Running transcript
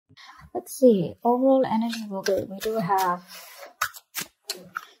Let's see. Overall energy, Virgo. We do have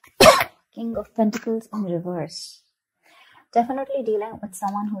King of Pentacles in reverse. Definitely dealing with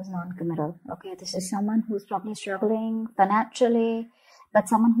someone who's non-committal. Okay, this is someone who's probably struggling financially, but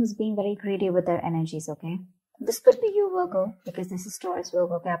someone who's being very greedy with their energies. Okay, this could be you, Virgo, because this is Taurus,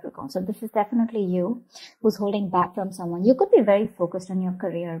 Virgo, Capricorn. So this is definitely you who's holding back from someone. You could be very focused on your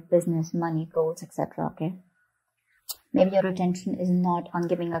career, business, money, goals, etc. Okay, maybe your attention is not on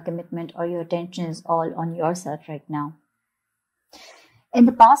giving a commitment, or your attention is all on yourself right now. In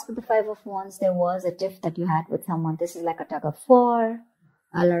the past, with the Five of Wands, there was a tiff that you had with someone. This is like a tug of war,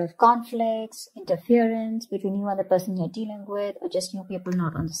 a lot of conflicts, interference between you and the person you're dealing with, or just you people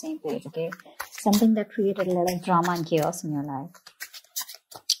not on the same page, okay? Something that created a lot of drama and chaos in your life.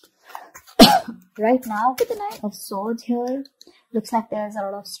 Right now, with the Nine of Swords here, looks like there's a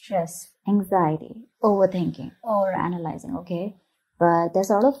lot of stress, anxiety, overthinking, overanalyzing, okay? But there's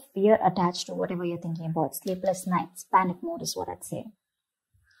a lot of fear attached to whatever you're thinking about. Sleepless nights, panic mode is what I'd say.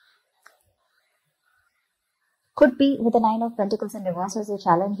 Could be with the Nine of Pentacles in reverse as a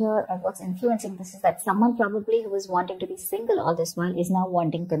challenge here, and what's influencing this is that someone probably who was wanting to be single all this while is now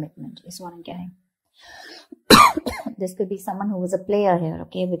wanting commitment, is what I'm getting. This could be someone who was a player here,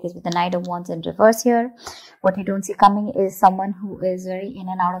 okay, because with the Knight of Wands in reverse here, what you don't see coming is someone who is very in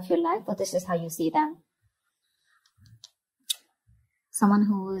and out of your life, but this is how you see them. Someone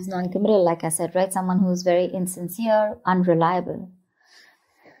who is non-committal, like I said, right? Someone who is very insincere, unreliable.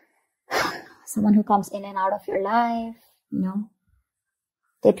 Someone who comes in and out of your life, you know.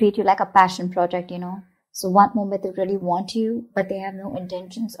 They treat you like a passion project, you know. So one moment they really want you, but they have no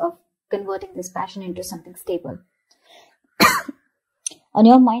intentions of converting this passion into something stable. On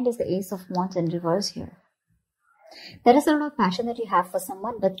your mind is the Ace of Wands in reverse here. There is a lot of passion that you have for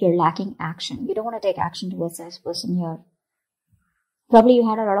someone, but you're lacking action. You don't want to take action towards this person here. Probably you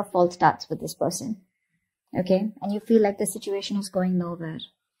had a lot of false starts with this person, okay? And you feel like the situation is going nowhere.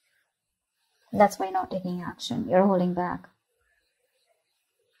 That's why you're not taking action. You're holding back.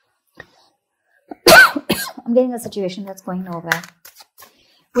 I'm getting a situation that's going nowhere.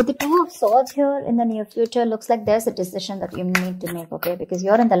 With the Two of Swords here in the near future, looks like there's a decision that you need to make, okay? Because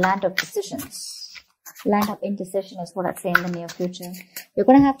you're in the land of decisions. Land of indecision is what I'd say in the near future. You're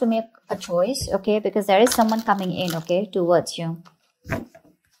going to have to make a choice, okay? Because there is someone coming in, okay, towards you.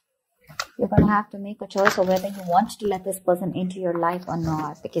 You're going to have to make a choice of whether you want to let this person into your life or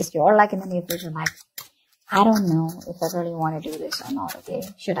not. Because you're like in the near future, like, I don't know if I really want to do this or not, okay?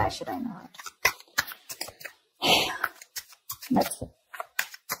 Should I not? Let's see.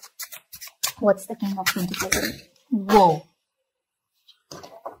 What's the King of Pentacles? Whoa.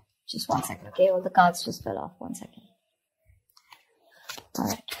 Just 1 second, okay? All the cards just fell off. 1 second.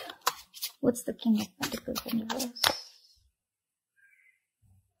 Alright. What's the King of Pentacles in reverse?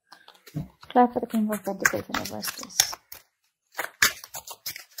 Try for the King of Pentacles in reverse, please.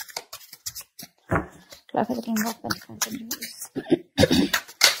 Try for the King of Pentacles in reverse.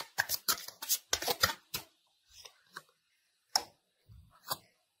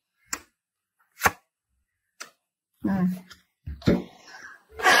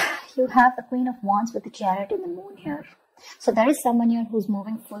 You have the Queen of Wands with the Chariot in the Moon here. So there is someone here who's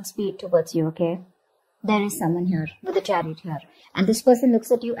moving full speed towards you, okay? There is someone here with the Chariot here. And this person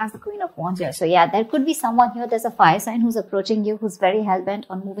looks at you as the Queen of Wands here. So yeah, there could be someone here. There's a fire sign who's approaching you, who's very hell-bent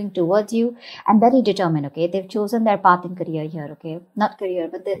on moving towards you and very determined, okay? They've chosen their path in career here, okay? Not career,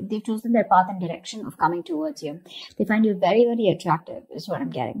 but they've chosen their path and direction of coming towards you. They find you very, very attractive is what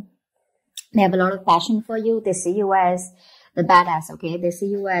I'm getting. They have a lot of passion for you. They see you as the badass, okay? They see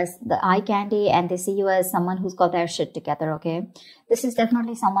you as the eye candy, and they see you as someone who's got their shit together, okay? This is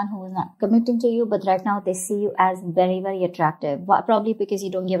definitely someone who is not committing to you, but right now they see you as very, very attractive. Probably because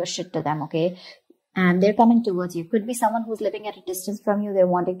you don't give a shit to them, okay? And they're coming towards you. Could be someone who's living at a distance from you. They're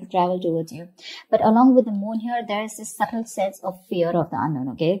wanting to travel towards you. But along with the moon here, there is this subtle sense of fear of the unknown,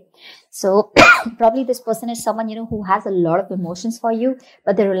 okay? So probably this person is someone, you know, who has a lot of emotions for you,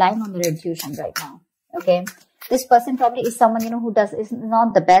 but they're relying on their intuition right now, okay? This person probably is someone, you know, who is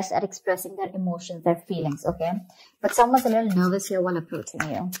not the best at expressing their emotions, their feelings, okay? But someone's a little nervous here while approaching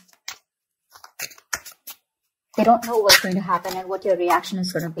you. They don't know what's going to happen and what your reaction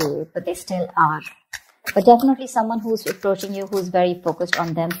is going to be, but they still are. But definitely someone who's approaching you who's very focused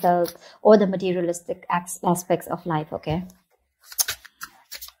on themselves or the materialistic aspects of life, okay?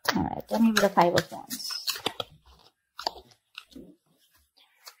 All right, tell me with the Five of Wands.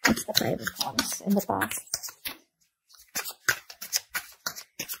 What's the Five of Wands in the past?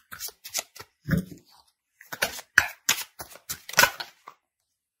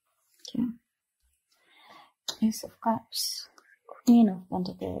 Okay. Ace of Cups, Queen of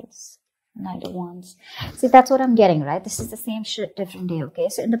Pentacles, Knight of Wands. See, that's what I'm getting, right? This is the same shit, different day, okay?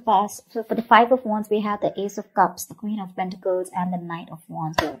 So in the past, so for the Five of Wands, we have the Ace of Cups, the Queen of Pentacles, and the Knight of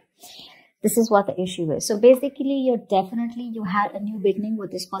Wands here. This is what the issue is. So basically, you had a new beginning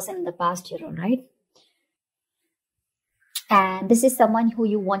with this person in the past year, all right? And this is someone who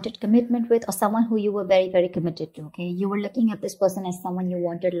you wanted commitment with, or someone who you were very, very committed to, okay? You were looking at this person as someone you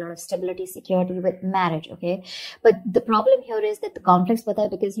wanted a lot of stability, security with, marriage, okay? But the problem here is that the conflicts were there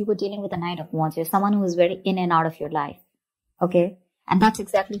because you were dealing with a Knight of Wands. You're someone who is very in and out of your life, okay? And that's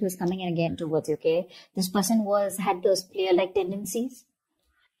exactly who's coming in again towards you, okay? This person had those player-like tendencies,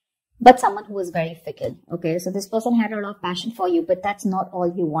 but someone who was very fickle, okay? So this person had a lot of passion for you, but that's not all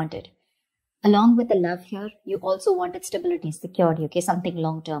you wanted. Along with the love here, you also wanted stability, security, okay? Something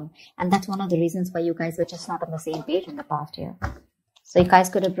long-term. And that's one of the reasons why you guys were just not on the same page in the past year. So you guys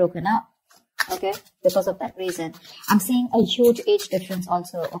could have broken up, okay? Because of that reason. I'm seeing a huge age difference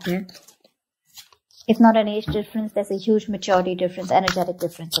also, okay? If not an age difference, there's a huge maturity difference, energetic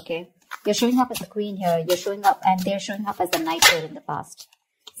difference, okay? You're showing up as a queen here. You're showing up, and they're showing up as a knight here in the past.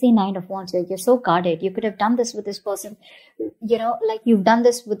 See, Nine of Wands here. You're so guarded. You could have done this with this person, you know, like you've done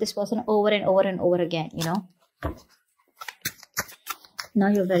this with this person over and over and over again, you know. Now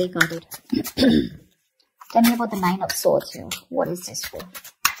you're very guarded. Tell me about the Nine of Swords here. What is this for?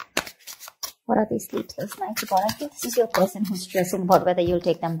 What are these sleepless nights about? I think this is your person who's stressing about whether you'll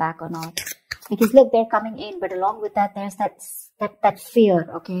take them back or not. Because look, they're coming in, but along with that, there's that fear,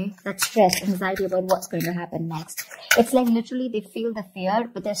 okay? That stress, anxiety about what's going to happen next. It's like literally they feel the fear,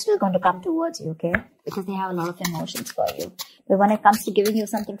 but they're still going to come towards you, okay? Because they have a lot of emotions for you. But when it comes to giving you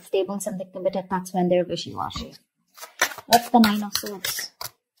something stable, something committed, that's when they're wishy-washy. What's the Nine of Swords?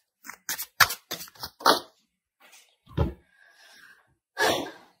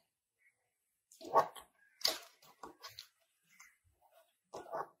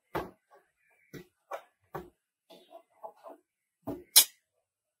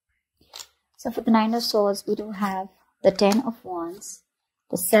 So for the Nine of Swords, we do have the Ten of Wands,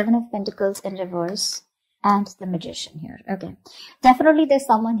 the Seven of Pentacles in reverse, and the Magician here. Okay. Definitely there's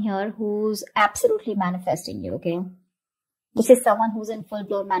someone here who's absolutely manifesting you, okay? This is someone who's in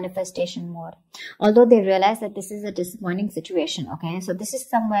full-blown manifestation mode. Although they realize that this is a disappointing situation, okay? So this is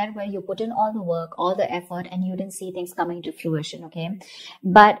somewhere where you put in all the work, all the effort, and you didn't see things coming to fruition, okay?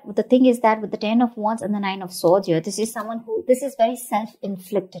 But the thing is that with the Ten of Wands and the Nine of Swords here, this is someone who, this is very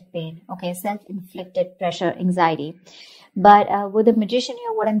self-inflicted pain, okay? Self-inflicted pressure, anxiety. But with the Magician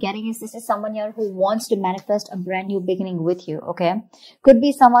here, what I'm getting is this is someone here who wants to manifest a brand new beginning with you, okay? Could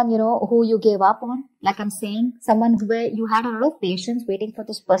be someone, you know, who you gave up on, like I'm saying, someone where you had a lot of patience waiting for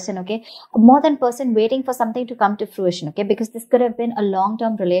this person, okay? More than person waiting for something to come to fruition, okay? Because this could have been a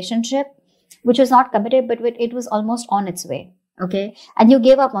long-term relationship, which was not committed, but it was almost on its way, okay? And you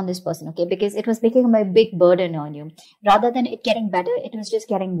gave up on this person, okay? Because it was becoming a big burden on you. Rather than it getting better, it was just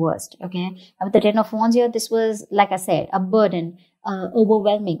getting worse, okay? And with the Ten of Wands here, this was, like I said, a burden,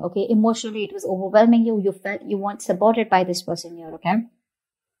 overwhelming, okay? Emotionally, it was overwhelming you. You felt you weren't supported by this person here, okay?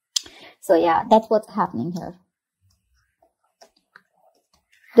 So yeah, that's what's happening here.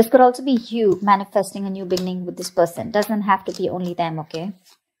 This could also be you manifesting a new beginning with this person. Doesn't have to be only them, okay?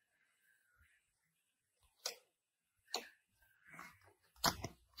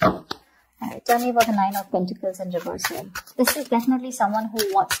 Alright, tell me about the Nine of Pentacles in reverse here. This is definitely someone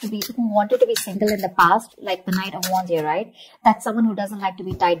who wanted to be single in the past, like the Knight of Wands here, right? That's someone who doesn't like to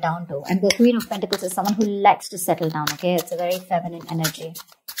be tied down to. And the Queen of Pentacles is someone who likes to settle down, okay? It's a very feminine energy.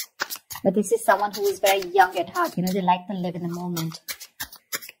 But this is someone who is very young at heart, you know, they like to live in the moment.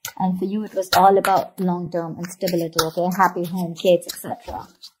 And for you, it was all about long-term and stability, okay? Happy home, kids, etc.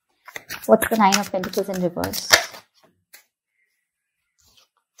 What's the Nine of Pentacles in reverse?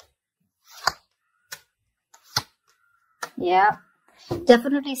 Yeah,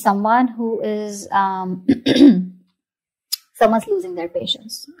 definitely someone who is, someone's losing their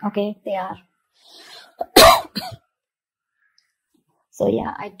patience, okay? They are. So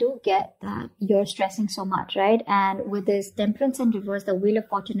yeah, I do get that you're stressing so much, right? And with this Temperance in reverse, the Wheel of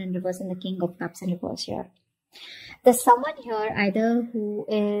Fortune in reverse, and the King of Cups in reverse here. There's someone here either who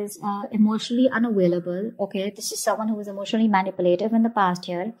is emotionally unavailable, okay? This is someone who was emotionally manipulative in the past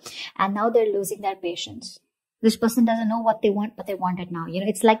year, and now they're losing their patience. This person doesn't know what they want, but they want it now. You know,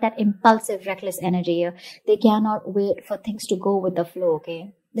 it's like that impulsive, reckless energy here. They cannot wait for things to go with the flow,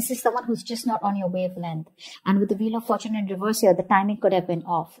 okay? This is someone who's just not on your wavelength. And with the Wheel of Fortune in reverse here, the timing could have been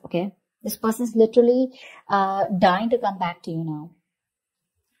off, okay? This person's literally dying to come back to you now.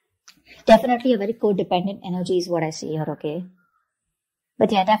 Definitely a very codependent energy is what I see here, okay?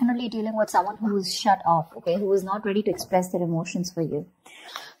 But yeah, definitely dealing with someone who is shut off, okay? Who is not ready to express their emotions for you.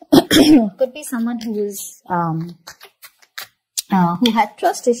 Could be someone who had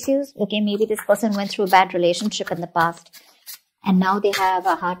trust issues. Okay, maybe this person went through a bad relationship in the past and now they have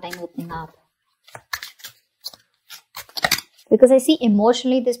a hard time opening up. Because I see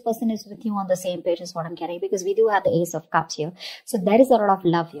emotionally this person is with you on the same page is what I'm getting, because we do have the Ace of Cups here. So there is a lot of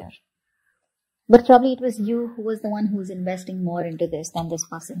love here. But probably it was you who was the one who's investing more into this than this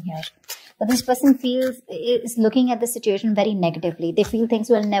person here. But this person is looking at the situation very negatively. They feel things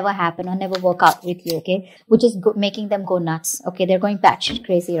will never happen or never work out with you, okay? Which is making them go nuts, okay? They're going batshit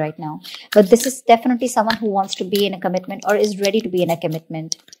crazy right now. But this is definitely someone who wants to be in a commitment or is ready to be in a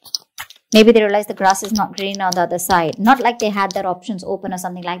commitment. Maybe they realize the grass is not green on the other side. Not like they had their options open or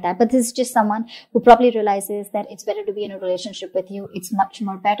something like that. But this is just someone who probably realizes that it's better to be in a relationship with you. It's much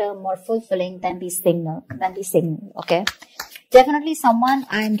more better, more fulfilling than be single, okay? Definitely someone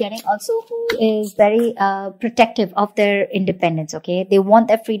I'm getting also who is very protective of their independence, okay? They want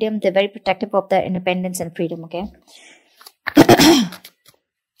their freedom. They're very protective of their independence and freedom, okay?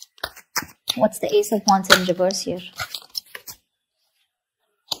 What's the Ace of Wands in reverse here?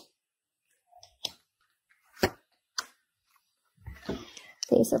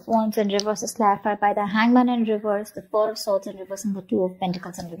 The Ace of Wands in reverse is clarified by the Hangman in reverse, the Four of Swords in reverse, and the Two of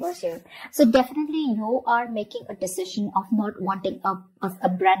Pentacles in reverse here. So definitely you are making a decision of not wanting a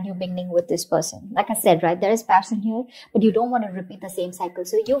brand new beginning with this person. Like I said, right, there is passion here, but you don't want to repeat the same cycle.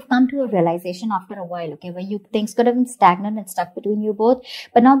 So you've come to a realization after a while, okay, where things could have been stagnant and stuck between you both.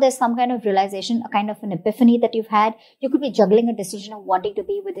 But now there's some kind of realization, a kind of an epiphany that you've had. You could be juggling a decision of wanting to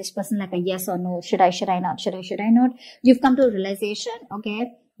be with this person, like a yes or no, should I not, should I not. You've come to a realization, okay,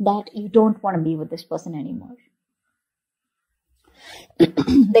 that you don't want to be with this person anymore.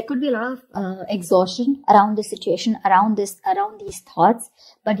 There could be a lot of exhaustion around this situation, around these thoughts.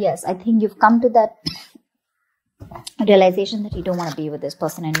 But yes, I think you've come to that realization that you don't want to be with this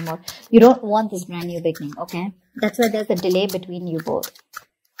person anymore. You don't want this brand new beginning, okay? That's why there's a delay between you both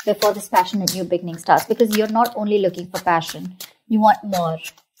before this passionate new beginning starts, because you're not only looking for passion, you want more.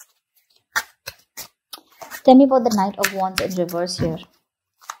 Tell me about the Knight of Wands in reverse here.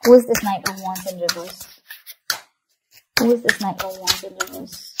 Who is this Knight of Wands in reverse? Who is this Knight of Wands in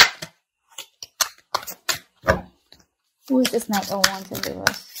reverse? Who is this Knight of Wands in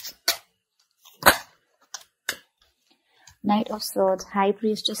reverse? Knight of Swords, High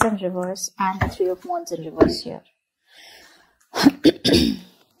Priestess in reverse, and the Three of Wands in reverse here.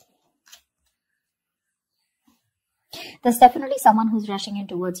 There's definitely someone who's rushing in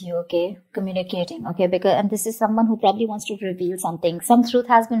towards you, okay? Communicating, okay? And this is someone who probably wants to reveal something. Some truth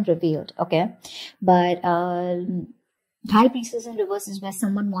has been revealed, okay? But High Priestess in reverse is where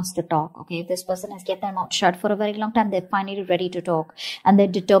someone wants to talk, okay? If this person has kept their mouth shut for a very long time, they're finally ready to talk. And they're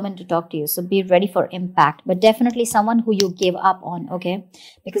determined to talk to you. So be ready for impact. But definitely someone who you gave up on, okay?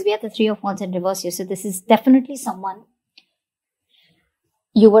 Because we have the Three of Wands in reverse here. So this is definitely someone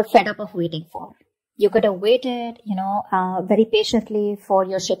you were fed up of waiting for. You could have waited, very patiently for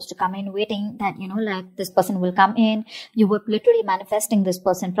your ships to come in, waiting that, like this person will come in. You were literally manifesting this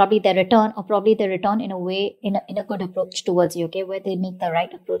person, probably their return, or probably their return in a way, in a good approach towards you, okay, where they make the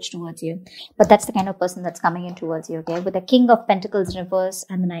right approach towards you. But that's the kind of person that's coming in towards you, okay, with the King of Pentacles in reverse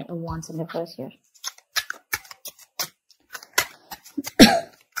and the Knight of Wands in reverse here.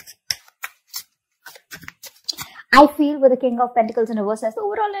 I feel with the King of Pentacles in reverse as the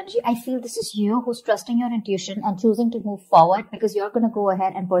overall energy, I feel this is you who's trusting your intuition and choosing to move forward because you're going to go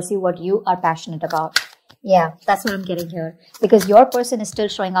ahead and pursue what you are passionate about. Yeah, that's what I'm getting here. Because your person is still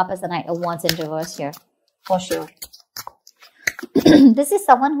showing up as the Knight of Wands in reverse here. For sure. This is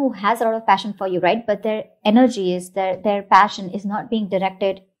someone who has a lot of passion for you, right? But their energy is, their passion is not being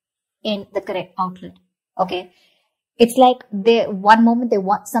directed in the correct outlet. Okay? It's like one moment they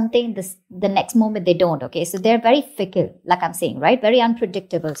want something, the next moment they don't, okay? So they're very fickle, like I'm saying, right? Very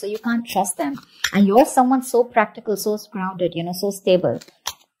unpredictable. So you can't trust them. And you're someone so practical, so grounded, so stable.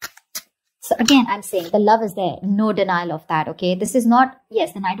 So again, I'm saying the love is there. No denial of that, okay? This is not,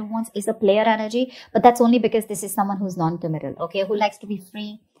 yes, the Knight of Wands is a player energy, but that's only because this is someone who's non-committal, okay? Who likes to be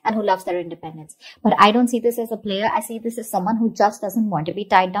free and who loves their independence. But I don't see this as a player. I see this as someone who just doesn't want to be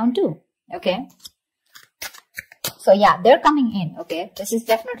tied down too, okay? So yeah, they're coming in, okay? This is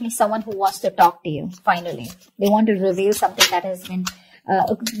definitely someone who wants to talk to you, finally. They want to reveal something that has been,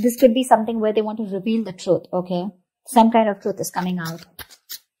 this could be something where they want to reveal the truth, okay? Some kind of truth is coming out.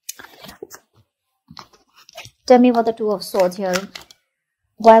 Tell me about the Two of Swords here.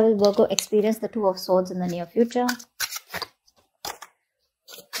 Why will Virgo experience the Two of Swords in the near future?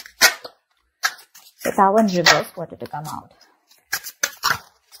 The Tower in reverse wanted to come out.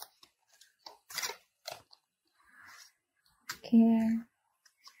 Okay.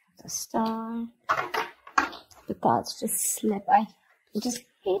 The Star. The cards just slip. I just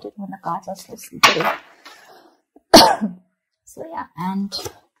hate it when the cards are so slippery. So yeah, and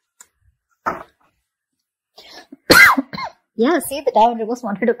yeah, see, the Tower in reverse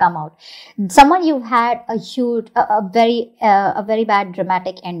wanted to come out. Someone you had a huge, a very bad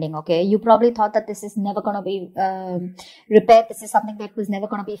dramatic ending. Okay, you probably thought that this is never gonna be repaired. This is something that was never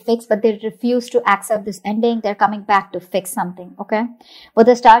gonna be fixed, but they refuse to accept this ending. They're coming back to fix something. Okay, with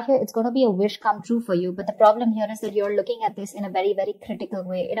the Star here, it's gonna be a wish come true for you. But the problem here is that you're looking at this in a very, very critical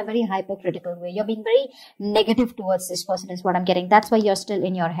way, in a very hypercritical way. You're being very negative towards this person, is what I'm getting. That's why you're still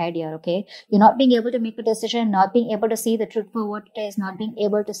in your head here. Okay, you're not being able to make a decision, not being able to see the truth for what it is, not being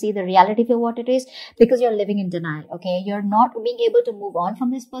able to see the reality for what it is, because you're living in denial. Okay, you're not being able to move on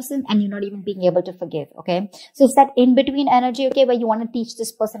from this person, and you're not even being able to forgive. Okay, so it's that in between energy, okay, where you want to teach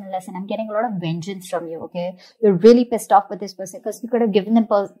this person a lesson. I'm getting a lot of vengeance from you. Okay, you're really pissed off with this person because you could have given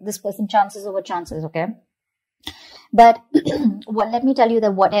this person chances over chances. Okay, but well, let me tell you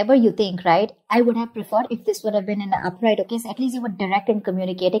that whatever you think, right, I would have preferred if this would have been in the upright. Okay, so at least you were direct in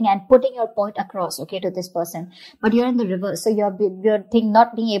communicating and putting your point across, okay, to this person. But you're in the reverse, so you're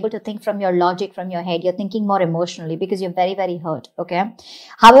not being able to think from your logic, from your head. You're thinking more emotionally because you're very, very hurt. Okay,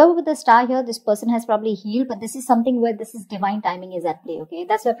 however, with the Star here, this person has probably healed, but this is something where this is divine timing is at play. Okay,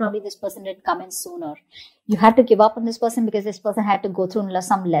 that's why probably this person didn't come in sooner. You had to give up on this person because this person had to go through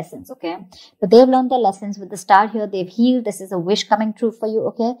some lessons. Okay, but they've learned their lessons. With the Star here, they've healed. This is a wish coming true for you.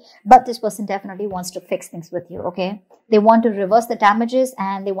 Okay, but this person definitely wants to fix things with you. Okay, they want to reverse the damages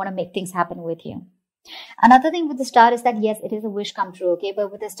and they want to make things happen with you. Another thing with the Star is that yes, it is a wish come true. Okay,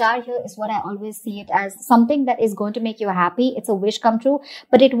 but with the Star here is what I always see it as, something that is going to make you happy. It's a wish come true,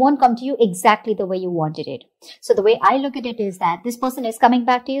 but it won't come to you exactly the way you wanted it. So the way I look at it is that this person is coming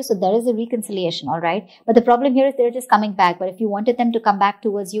back to you, so there is a reconciliation, all right? But the problem here is they're just coming back. But if you wanted them to come back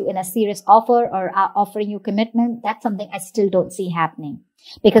towards you in a serious offer or offering you commitment, that's something I still don't see happening,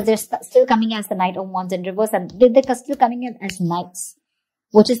 because they're still coming as the Knight of Wands in reverse, and they're still coming in as knights,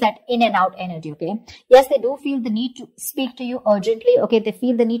 which is that in and out energy. Okay, yes, they do feel the need to speak to you urgently. Okay, they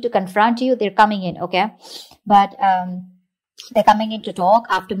feel the need to confront you. They're coming in. Okay, but they're coming in to talk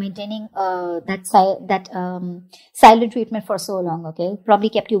after maintaining that silent treatment for so long. Okay, probably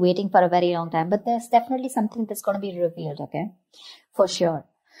kept you waiting for a very long time, but there's definitely something that's going to be revealed. Okay, for sure.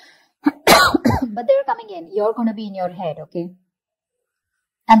 But they're coming in. You're going to be in your head. Okay.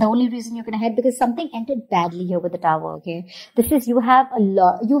 And the only reason you're going to head, because something ended badly here with the Tower. Okay, this is, you have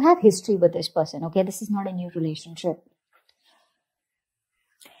history with this person. Okay, this is not a new relationship.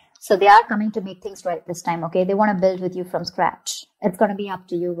 So they are coming to make things right this time. Okay, they want to build with you from scratch. It's going to be up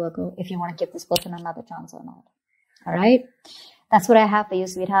to you, Virgo, if you want to give this person another chance or not. All right, that's what I have for you,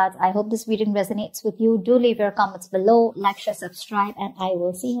 sweethearts. I hope this reading resonates with you. Do leave your comments below, like, share, subscribe, and I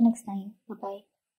will see you next time. Bye bye.